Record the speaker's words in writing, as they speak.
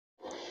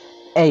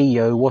Hey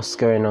yo, what's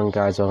going on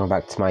guys? Welcome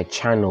back to my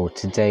channel.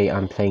 Today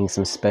I'm playing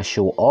some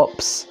Special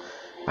Ops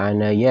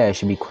and yeah, it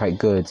should be quite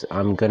good.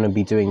 I'm gonna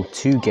be doing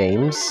 2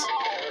 games,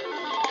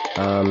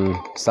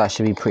 so that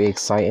should be pretty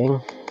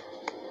exciting.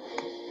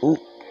 Ooh,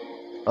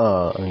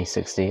 oh, only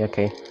 60,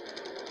 okay.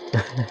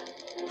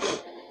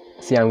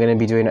 So yeah, I'm gonna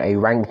be doing a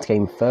ranked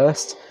game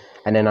first,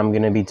 and then I'm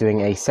gonna be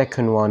doing a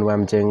second one where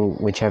I'm doing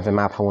whichever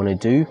map I want to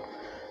do.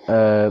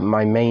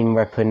 My main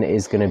weapon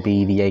is going to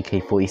be the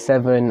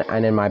AK-47,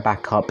 and then my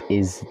backup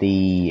is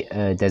the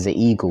Desert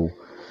Eagle.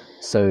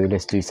 So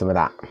let's do some of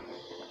that.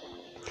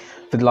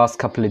 For the last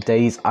couple of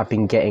days, I've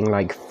been getting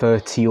like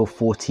 30 or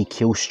 40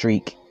 kill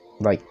streak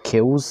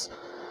kills.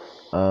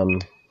 So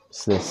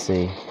let's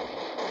see.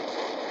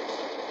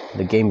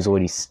 The game's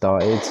already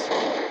started.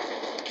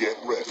 Get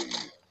ready.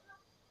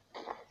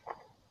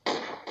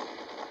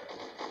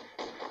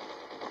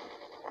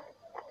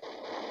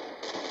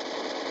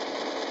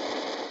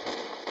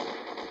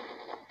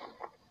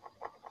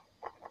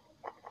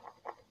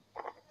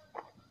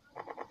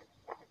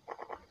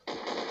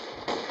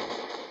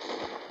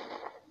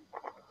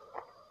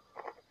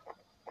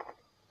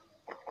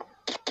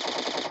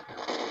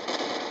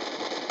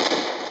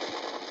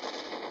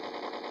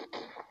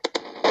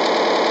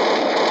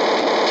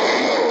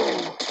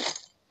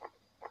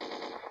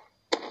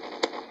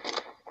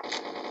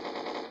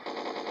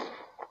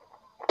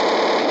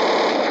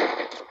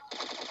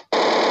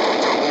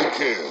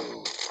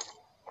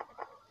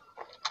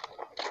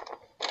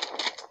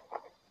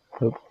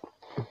 Oh.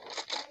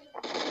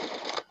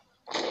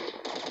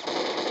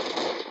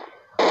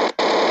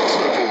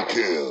 Triple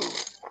kill.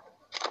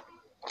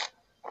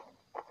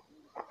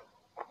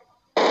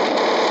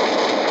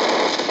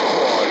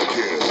 Quad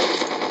kill.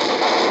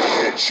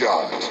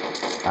 Headshot.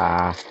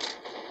 Ah.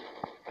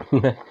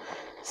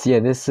 So yeah,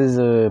 this is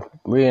a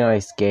really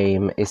nice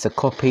game. It's a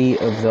copy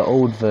of the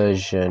old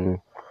version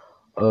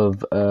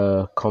of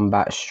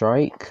Combat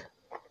Strike.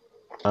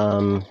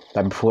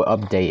 Like before it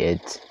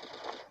updated.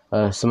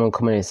 Someone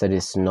commented and said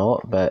it's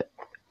not, but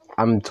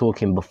I'm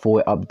talking before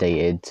it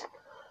updated.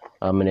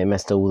 And it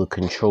messed all the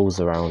controls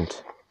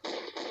around.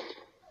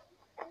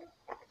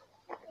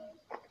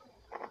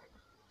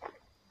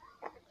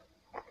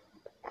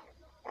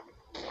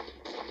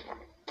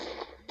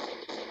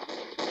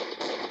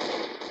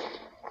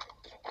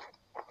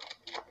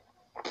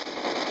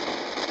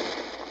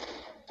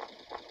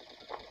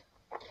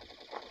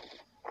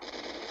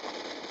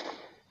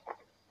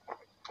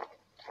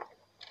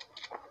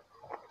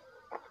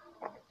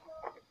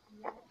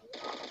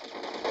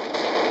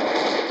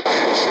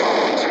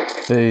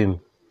 Boom.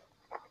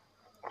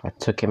 I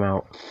took him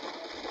out.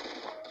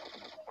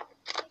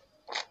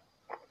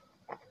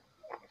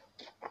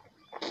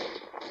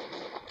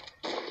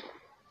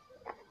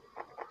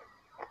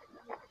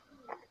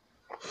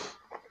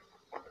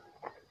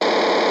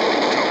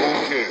 Double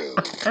kill.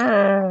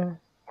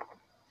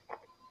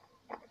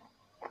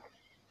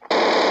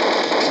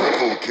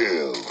 Triple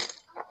kill.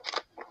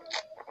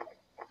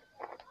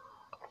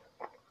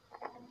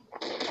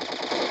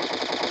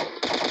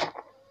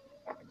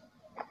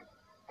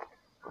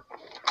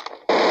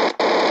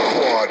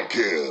 Quad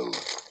kill.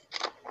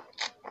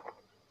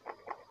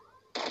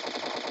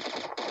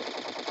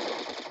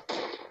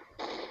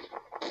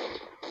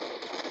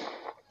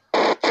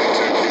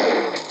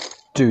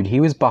 Pentakill. Dude, he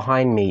was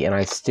behind me and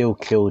I still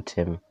killed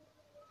him.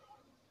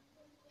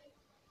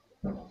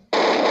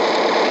 Mega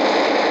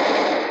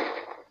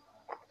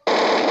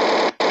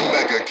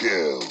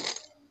kill.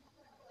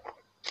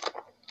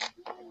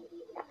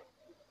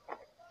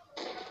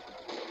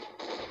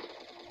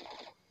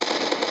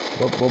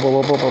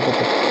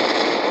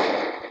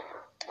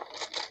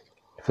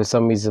 For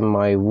some reason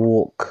my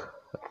walk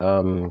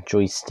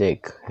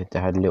joystick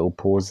had a little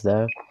pause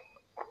there.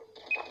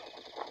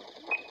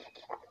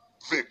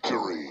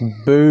 Victory.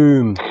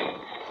 Boom.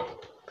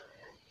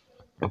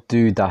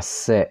 Dude, that's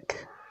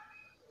sick.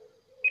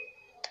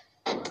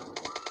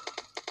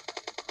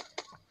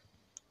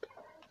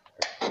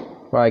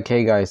 Right,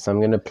 okay guys, so I'm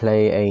gonna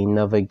play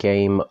another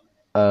game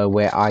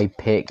where I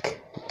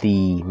pick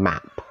the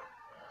map.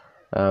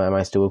 Am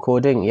I still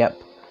recording? Yep.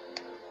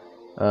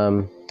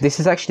 This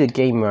is actually a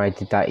game where I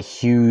did that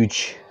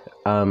huge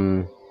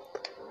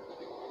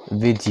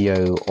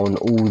video on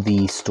all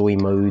the story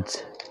mode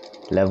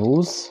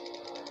levels.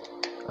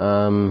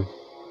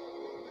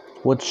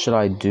 What should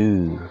I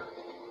do?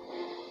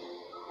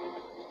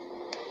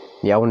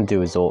 Yeah, I want to do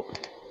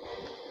Resort.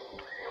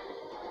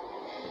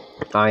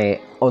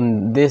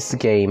 On this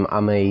game,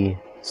 I'm a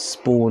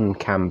spawn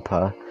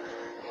camper,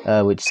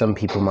 which some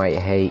people might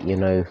hate, you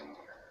know.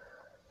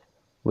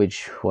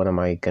 Which one am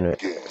I gonna...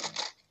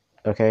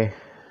 Okay,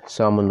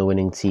 so I'm on the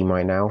winning team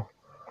right now.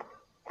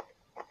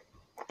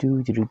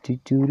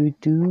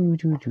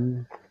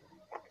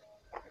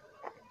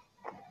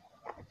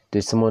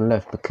 There's someone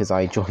left because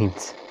I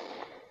joined.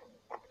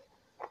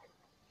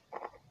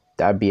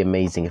 That'd be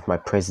amazing if my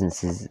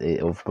presence is...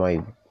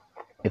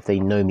 if they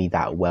know me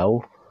that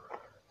well.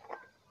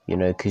 You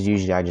know, because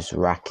usually I just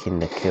rack in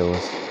the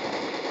kills.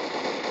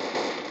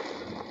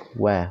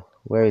 Where?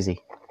 Where is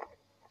he?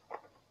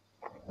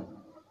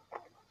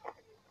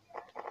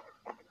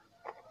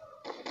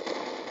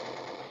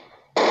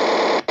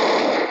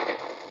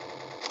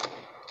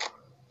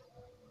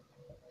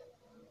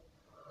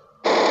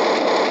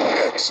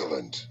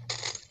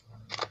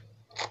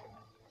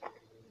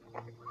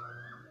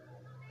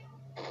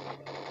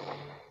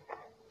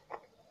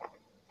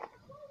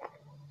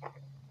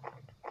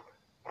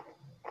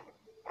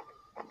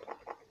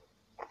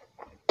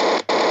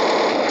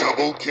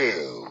 Double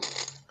kill.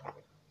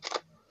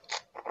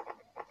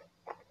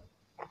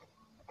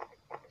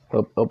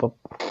 Up.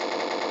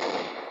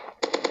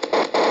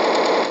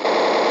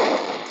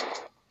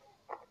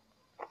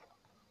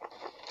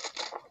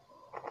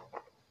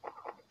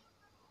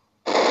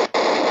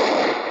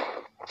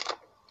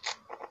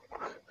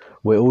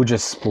 We're all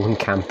just spawn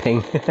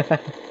camping. Triple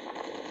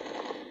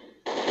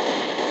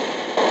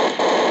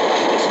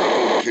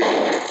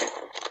kill.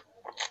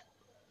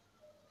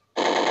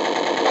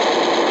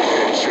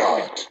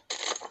 Headshot.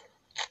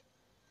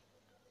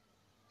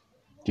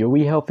 Are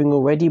we helping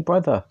already,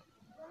 brother?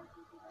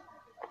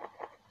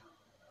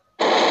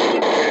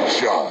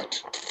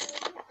 Headshot.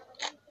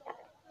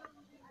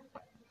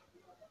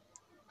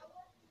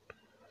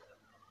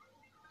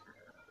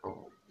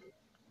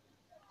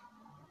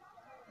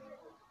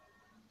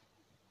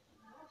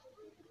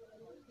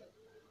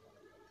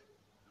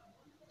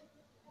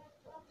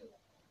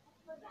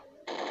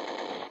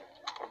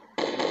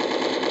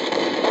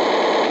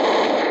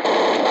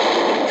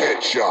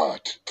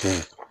 Headshot.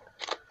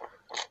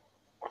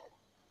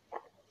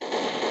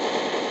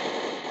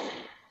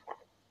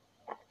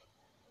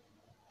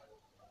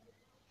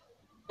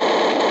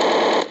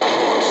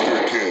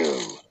 Monster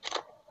kill.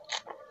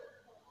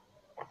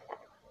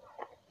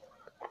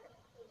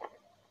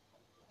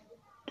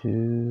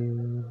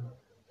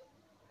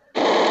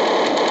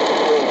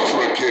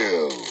 Ultra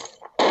kill.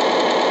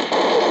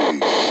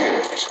 Holy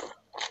shit.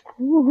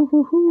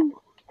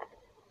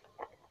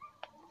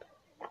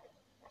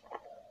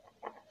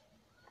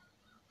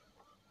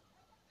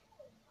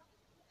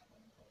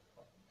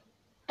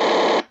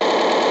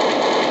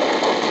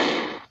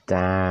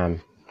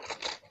 Damn.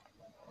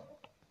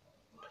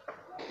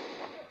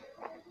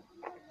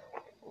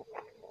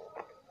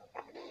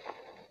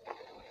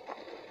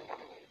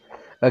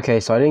 Okay,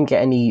 so I didn't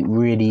get any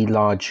really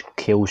large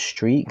kill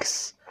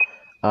streaks.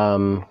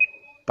 But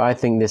I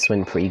think this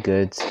went pretty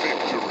good.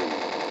 Victory.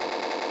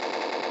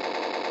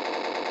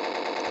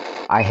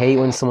 I hate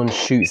when someone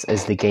shoots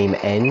as the game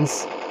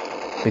ends,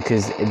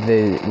 because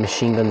the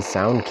machine gun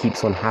sound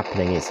keeps on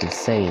happening. It's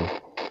insane.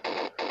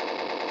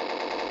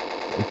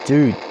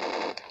 Dude.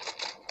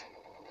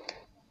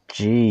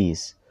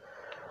 Jeez.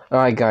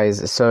 Alright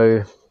guys,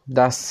 so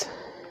that's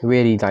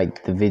really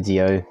like the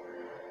video.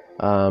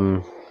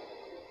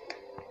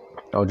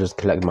 I'll just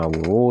collect my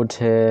reward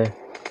here.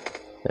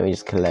 Let me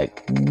just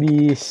collect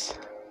this.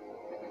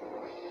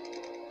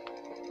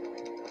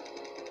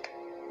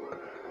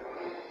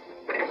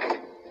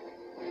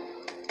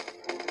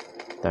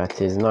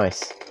 That is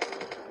nice.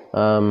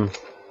 My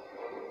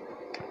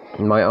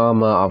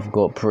armor I've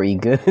got pretty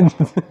good.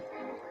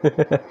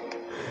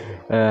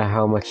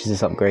 How much is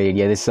this upgraded?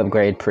 Yeah, this is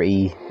upgraded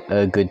pretty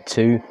good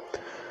too.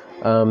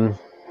 So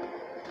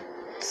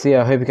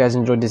yeah, I hope you guys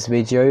enjoyed this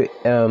video.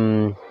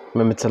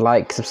 Remember to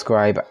like,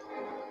 subscribe.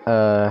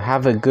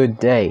 Have a good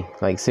day.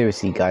 Like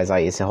seriously guys,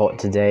 like it's hot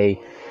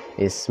today.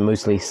 It's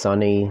mostly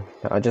sunny.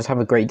 Just have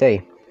a great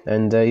day.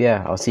 And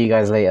yeah, I'll see you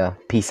guys later.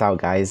 Peace out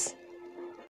guys.